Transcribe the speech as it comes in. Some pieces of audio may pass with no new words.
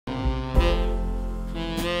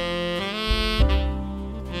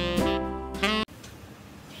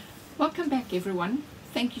back, everyone.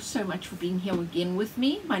 Thank you so much for being here again with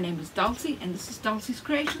me. My name is Dulcie and this is Dulcie's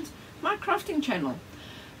Creations, my crafting channel.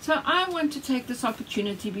 So I want to take this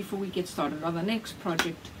opportunity before we get started on the next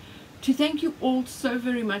project to thank you all so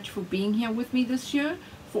very much for being here with me this year,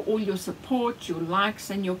 for all your support, your likes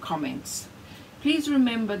and your comments. Please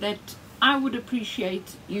remember that I would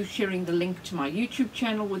appreciate you sharing the link to my YouTube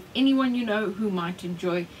channel with anyone you know who might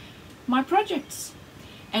enjoy my projects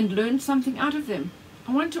and learn something out of them.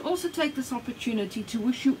 I want to also take this opportunity to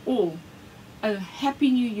wish you all a happy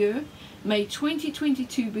new year. May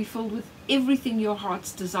 2022 be filled with everything your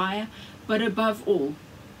hearts desire, but above all,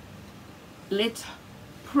 let's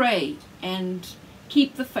pray and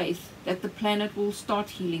keep the faith that the planet will start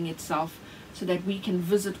healing itself so that we can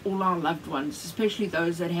visit all our loved ones, especially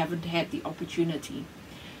those that haven't had the opportunity.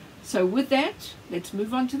 So with that, let's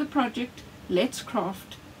move on to the project. Let's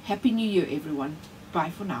craft. Happy New Year, everyone. Bye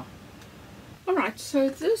for now. Alright, so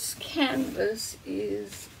this canvas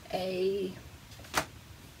is a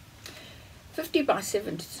 50 by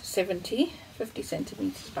 70, 50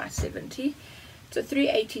 centimeters by 70. It's a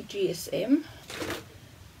 380 GSM.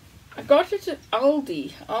 I got it at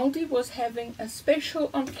Aldi. Aldi was having a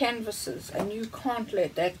special on canvases and you can't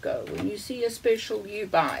let that go. When you see a special, you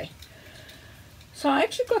buy. So I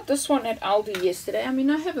actually got this one at Aldi yesterday. I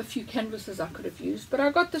mean, I have a few canvases I could have used, but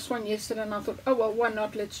I got this one yesterday and I thought, oh well, why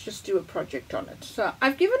not? Let's just do a project on it. So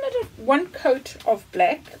I've given it one coat of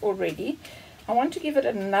black already. I want to give it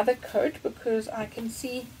another coat because I can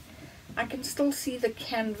still see the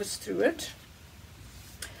canvas through it.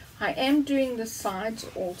 I am doing the sides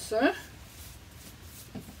also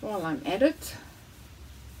while I'm at it.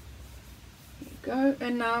 There you go.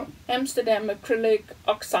 And now Amsterdam acrylic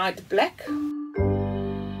oxide black.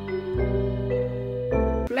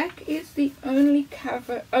 Black is the only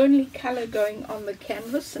color going on the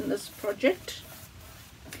canvas in this project.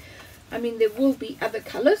 I mean, there will be other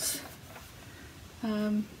colors,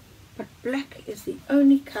 but black is the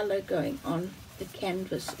only color going on the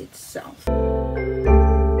canvas itself.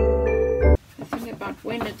 The thing about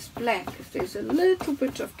when it's black, if there's a little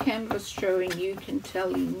bit of canvas showing, you can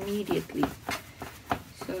tell immediately.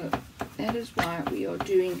 So that is why we are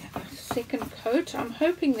doing a second coat. I'm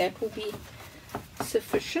hoping that will be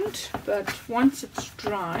sufficient, but once it's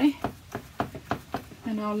dry,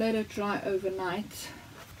 and I'll let it dry overnight,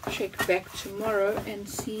 check back tomorrow and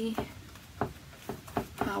see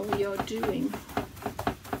how we are doing.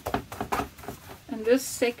 And this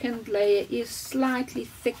second layer is slightly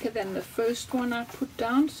thicker than the first one I put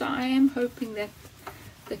down, so I am hoping that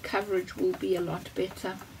the coverage will be a lot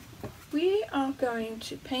better. We are going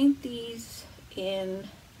to paint these in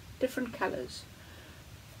different colors.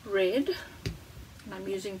 Red, and I'm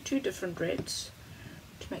using two different reds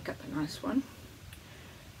to make up a nice one.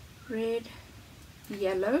 Red,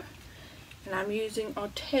 yellow, and I'm using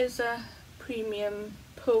Arteza Premium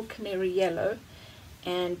Pearl Canary Yellow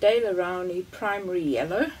and Daler-Rowney Primary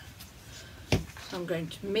Yellow. So I'm going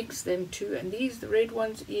to mix them two, and these, the red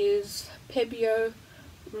ones, is Pebeo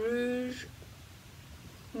Rouge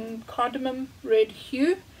Cardamom Red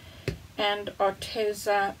Hue and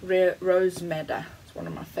Arteza Rose Madder. It's one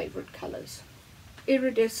of my favorite colors.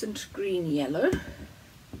 Iridescent Green Yellow,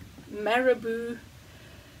 Marabou,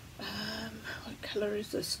 what color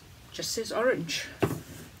is this? Just says orange. There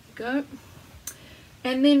you go.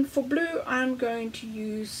 And then for blue, I'm going to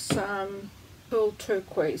use some Pearl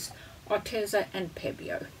Turquoise, Arteza and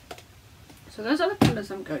Pebeo. So those are the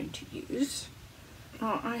colors I'm going to use.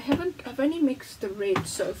 Now I've only mixed the red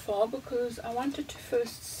so far because I wanted to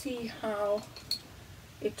first see how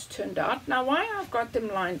it turned out. Now why I've got them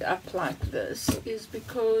lined up like this is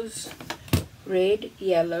because red,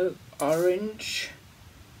 yellow, orange,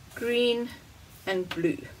 green and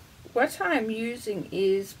blue. What I'm using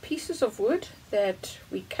is pieces of wood that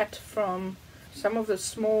we cut from some of the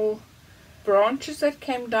small branches that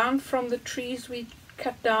came down from the trees we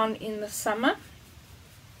cut down in the summer.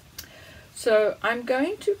 So I'm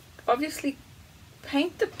going to obviously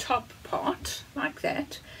paint the top part like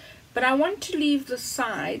that, but I want to leave the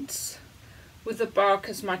sides with the bark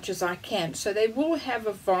as much as I can. So they will have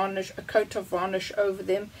a varnish, a coat of varnish over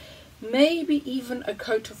them, maybe even a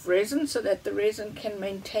coat of resin so that the resin can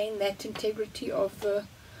maintain that integrity of the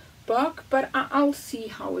bark, but I'll see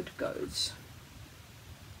how it goes.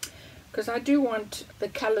 Because I do want the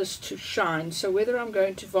colors to shine, so whether I'm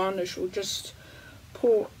going to varnish or just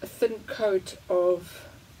pour a thin coat of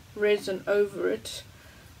resin over it,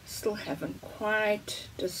 still haven't quite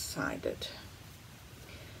decided.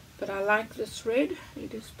 But I like this red,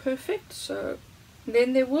 it is perfect. So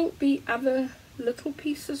then there will be other little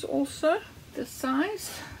pieces also, the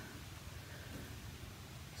size.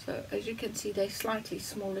 So So as you can see, they're slightly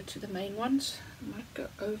smaller to the main ones. I might go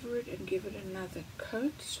over it and give it another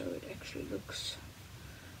coat so it actually looks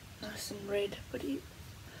nice and red. But I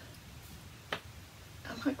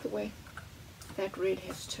like the way that red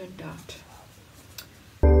has turned out.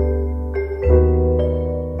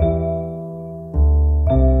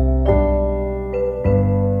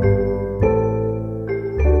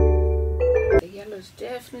 The yellow is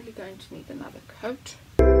definitely going to need another coat.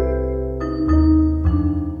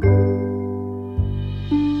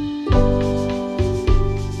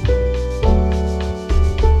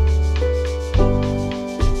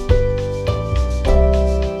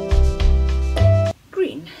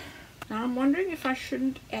 I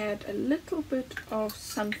shouldn't add a little bit of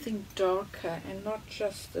something darker and not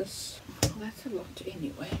just this. Well, that's a lot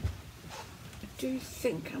anyway. I do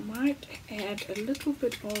think I might add a little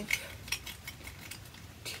bit of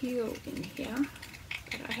teal in here,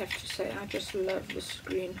 but I have to say I just love this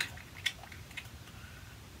green.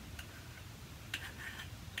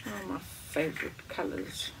 One of my favorite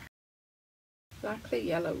colors. Like the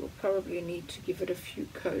yellow, we'll probably need to give it a few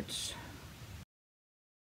coats.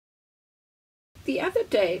 The other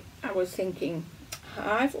day I was thinking,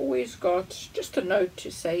 I've always got just a note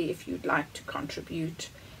to say if you'd like to contribute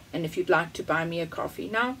and if you'd like to buy me a coffee.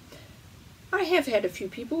 Now, I have had a few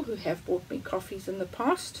people who have bought me coffees in the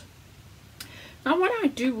past. Now what I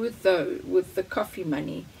do with the coffee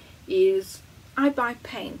money is I buy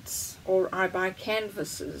paints or I buy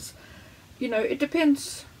canvases. You know, it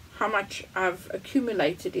depends how much I've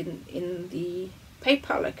accumulated in the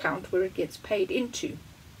PayPal account where it gets paid into.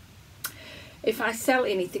 If I sell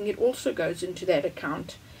anything, it also goes into that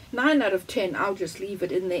account. 9 out of 10, I'll just leave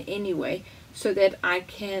it in there anyway, so that I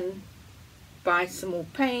can buy some more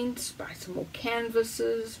paints, buy some more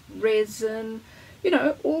canvases, resin, you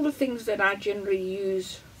know, all the things that I generally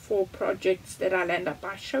use for projects that I'll end up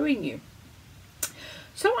by showing you.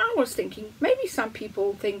 So I was thinking, maybe some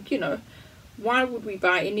people think, you know, why would we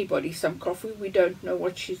buy anybody some coffee? We don't know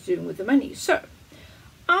what she's doing with the money. So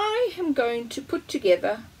I am going to put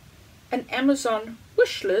together an Amazon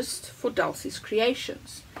wish list for Dulcie's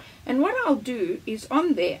Creations. And what I'll do is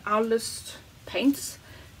on there I'll list paints.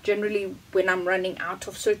 Generally when I'm running out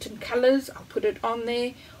of certain colors, I'll put it on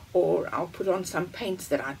there, or I'll put on some paints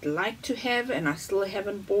that I'd like to have and I still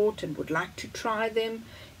haven't bought and would like to try them.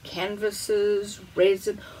 Canvases,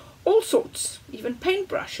 resin, all sorts, even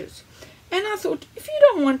paintbrushes. And I thought, if you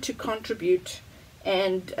don't want to contribute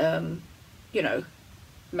and you know,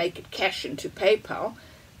 make it cash into PayPal,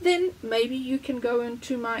 then maybe you can go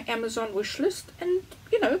into my Amazon wish list and,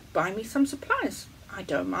 you know, buy me some supplies. I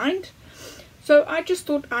don't mind. So I just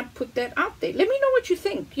thought I'd put that out there. Let me know what you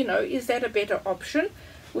think. You know, is that a better option?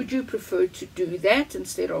 Would you prefer to do that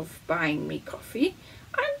instead of buying me coffee?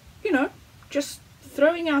 I'm, you know, just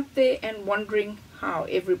throwing out there and wondering how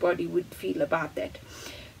everybody would feel about that.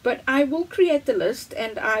 But I will create the list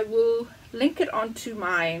and I will link it onto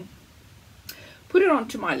my, put it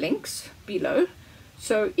onto my links below.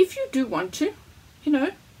 So if you do want to, you know,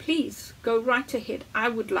 please go right ahead. I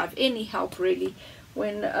would love any help really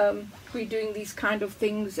when we're doing these kind of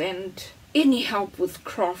things, and any help with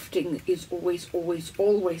crafting is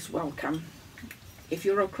always welcome. If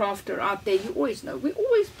you're a crafter out there, you always know we're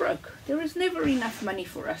always broke. There is never enough money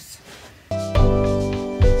for us.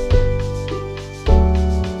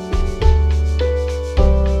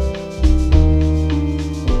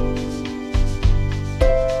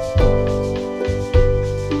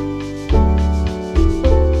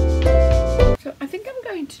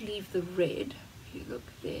 To leave the red. If you look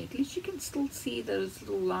there, at least you can still see those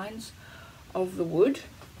little lines of the wood.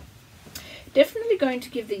 Definitely going to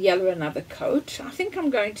give the yellow another coat. I think I'm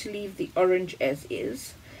going to leave the orange as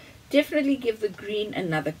is. Definitely give the green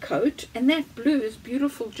another coat, and that blue is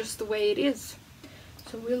beautiful just the way it is,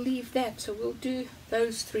 so we'll leave that. So we'll do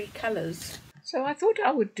those 3 colors. So I thought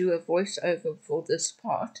I would do a voiceover for this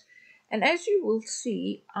part, and as you will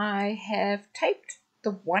see, I have taped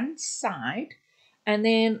the one side. And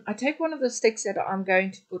then I take one of the sticks that I'm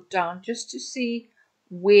going to put down just to see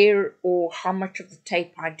where or how much of the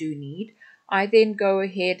tape I do need. I then go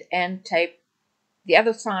ahead and tape the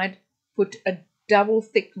other side, put a double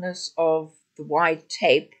thickness of the wide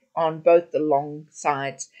tape on both the long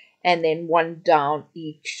sides, and then one down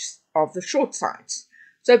each of the short sides.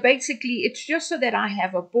 So basically it's just so that I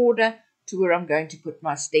have a border to where I'm going to put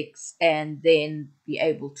my sticks and then be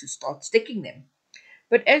able to start sticking them.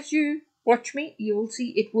 But as you watch me, you will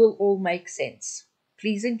see it will all make sense.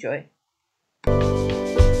 Please enjoy.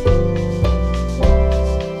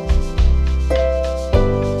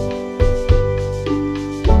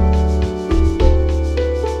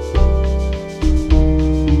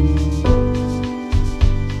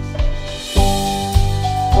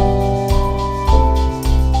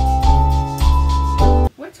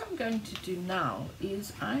 going to do now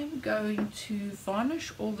is I'm going to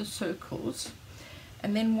varnish all the circles,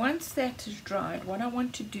 and then once that is dried, what I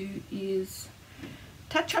want to do is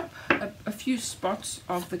touch up a few spots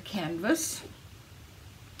of the canvas,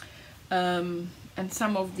 and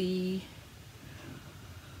some of the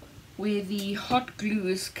where the hot glue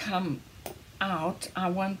has come out. I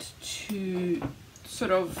want to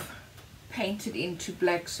sort of paint it into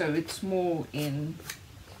black so it's more in,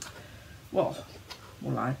 well,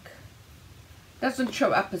 more like, doesn't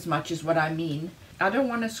show up as much as what I mean. I don't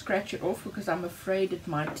want to scratch it off because I'm afraid it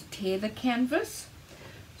might tear the canvas.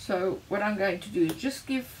 So what I'm going to do is just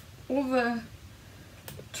give all the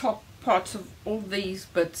top parts of all these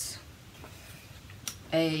bits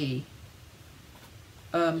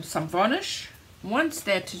some varnish. Once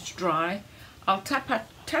that is dry, I'll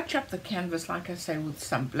touch up the canvas, like I say, with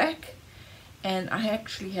some black. And I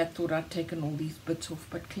actually had thought I'd taken all these bits off,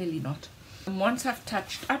 but clearly not. And once I've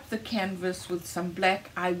touched up the canvas with some black,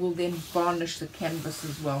 I will then varnish the canvas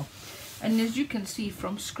as well. And as you can see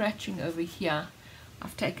from scratching over here,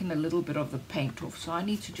 I've taken a little bit of the paint off, so I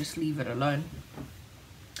need to just leave it alone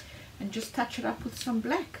and just touch it up with some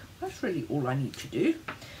black. That's really all I need to do.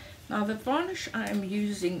 Now the varnish I am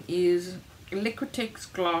using is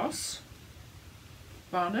Liquitex Glass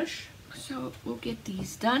varnish. So we'll get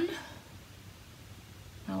these done.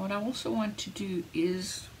 Now what I also want to do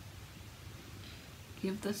is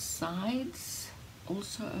give the sides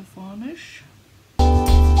also a varnish.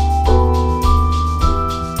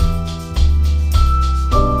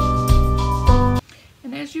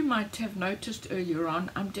 And as you might have noticed earlier on,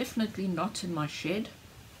 I'm definitely not in my shed.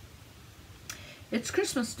 It's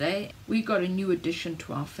Christmas Day. We got a new addition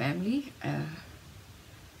to our family.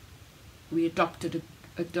 We adopted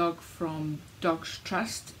a dog from Dogs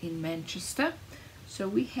Trust in Manchester. So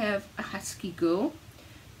we have a husky girl.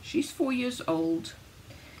 She's 4 years old,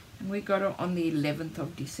 and we got her on the 11th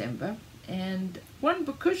of December. And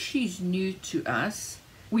because she's new to us,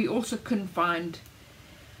 we also couldn't find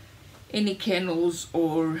any kennels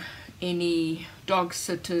or any dog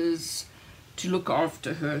sitters to look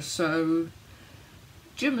after her. So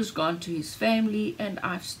Jim has gone to his family and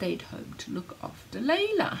I've stayed home to look after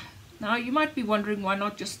Layla. Now you might be wondering, why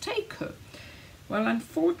not just take her? Well,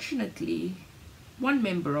 unfortunately, one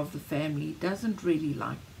member of the family doesn't really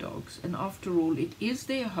like dogs, and after all, it is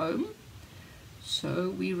their home,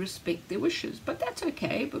 so we respect their wishes. But that's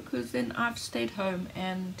okay, because then I've stayed home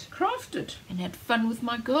and crafted and had fun with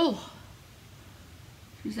my girl.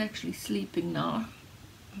 She's actually sleeping now.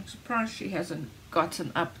 I'm surprised she hasn't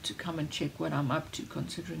gotten up to come and check what I'm up to,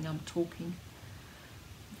 considering I'm talking.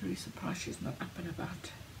 I'm very surprised she's not up and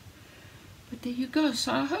about. But there you go.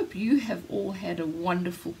 So I hope you have all had a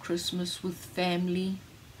wonderful Christmas with family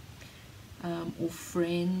or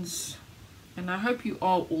friends. And I hope you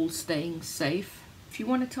are all staying safe. If you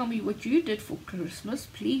want to tell me what you did for Christmas,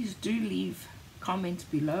 please do leave comments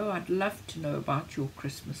below. I'd love to know about your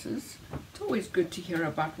Christmases. It's always good to hear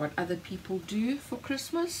about what other people do for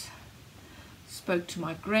Christmas. Spoke to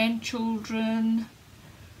my grandchildren,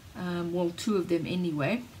 well, 2 of them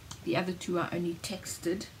anyway. The other 2 I only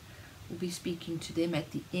texted. We'll be speaking to them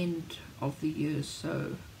at the end of the year,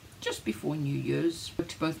 so just before New Year's. Spoke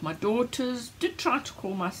to both my daughters. Did try to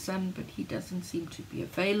call my son, but he doesn't seem to be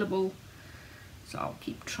available, so I'll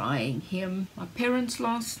keep trying him. My parents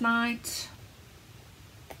last night.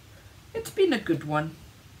 It's been a good one.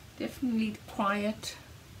 Definitely quiet,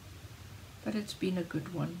 but it's been a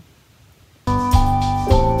good one.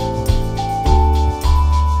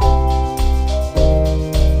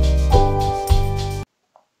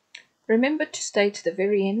 Remember to stay to the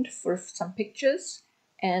very end for some pictures,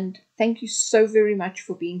 and thank you so very much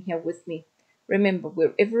for being here with me. Remember,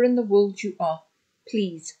 wherever in the world you are,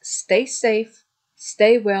 please stay safe,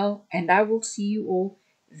 stay well, and I will see you all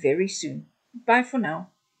very soon. Bye for now.